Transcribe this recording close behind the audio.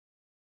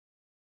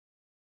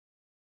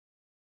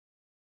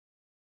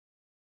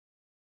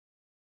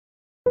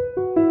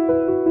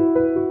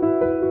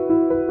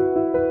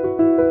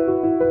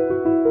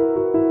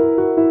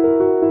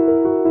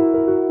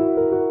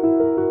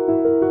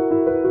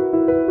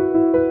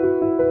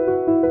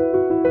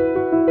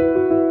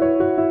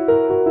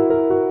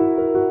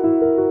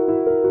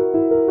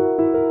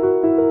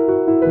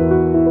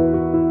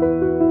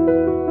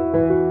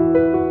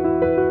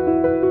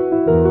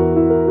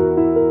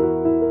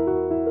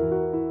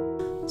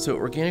So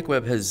organic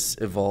web has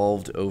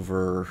evolved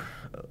over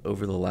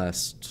the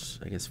last,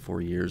 I guess,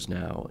 4 years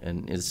now,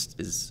 and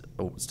is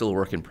still a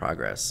work in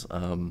progress.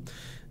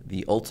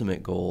 The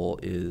ultimate goal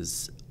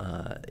is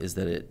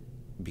that it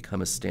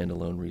become a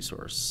standalone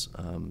resource,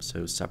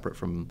 so separate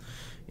from,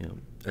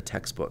 a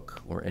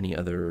textbook or any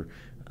other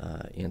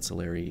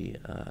ancillary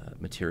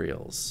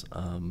materials.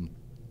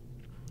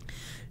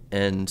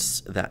 And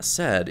that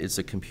said, it's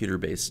a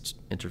computer-based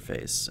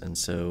interface, and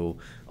so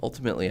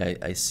ultimately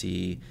I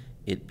see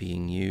it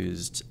being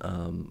used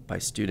by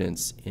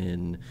students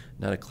in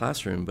not a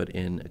classroom but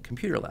in a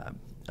computer lab,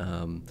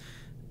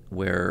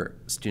 where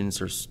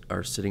students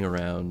are sitting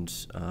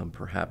around,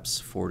 perhaps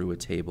four to a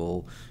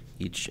table,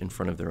 each in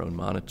front of their own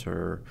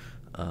monitor,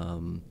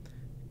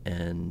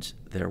 and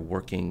they're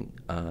working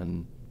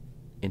on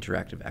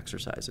interactive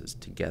exercises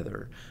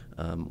together,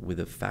 with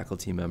a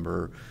faculty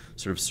member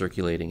sort of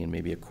circulating and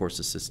maybe a course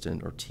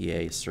assistant or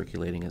TA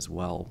circulating as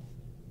well.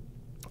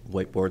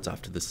 Whiteboards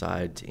off to the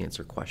side to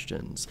answer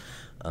questions,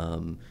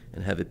 and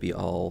have it be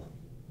all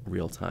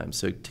real time.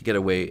 So to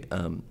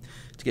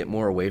get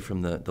more away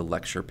from the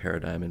lecture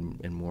paradigm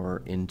and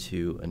more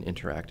into an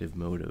interactive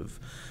mode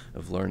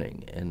of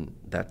learning. And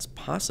that's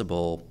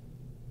possible.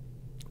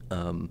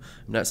 I'm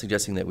not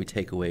suggesting that we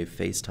take away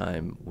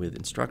FaceTime with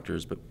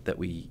instructors, but that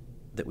we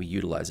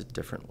utilize it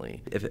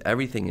differently. If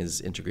everything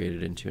is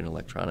integrated into an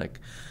electronic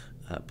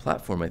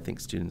platform, I think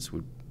students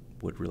would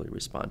really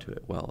respond to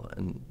it well,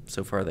 and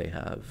so far they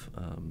have.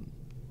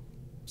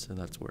 So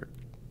that's where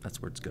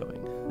it's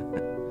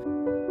going.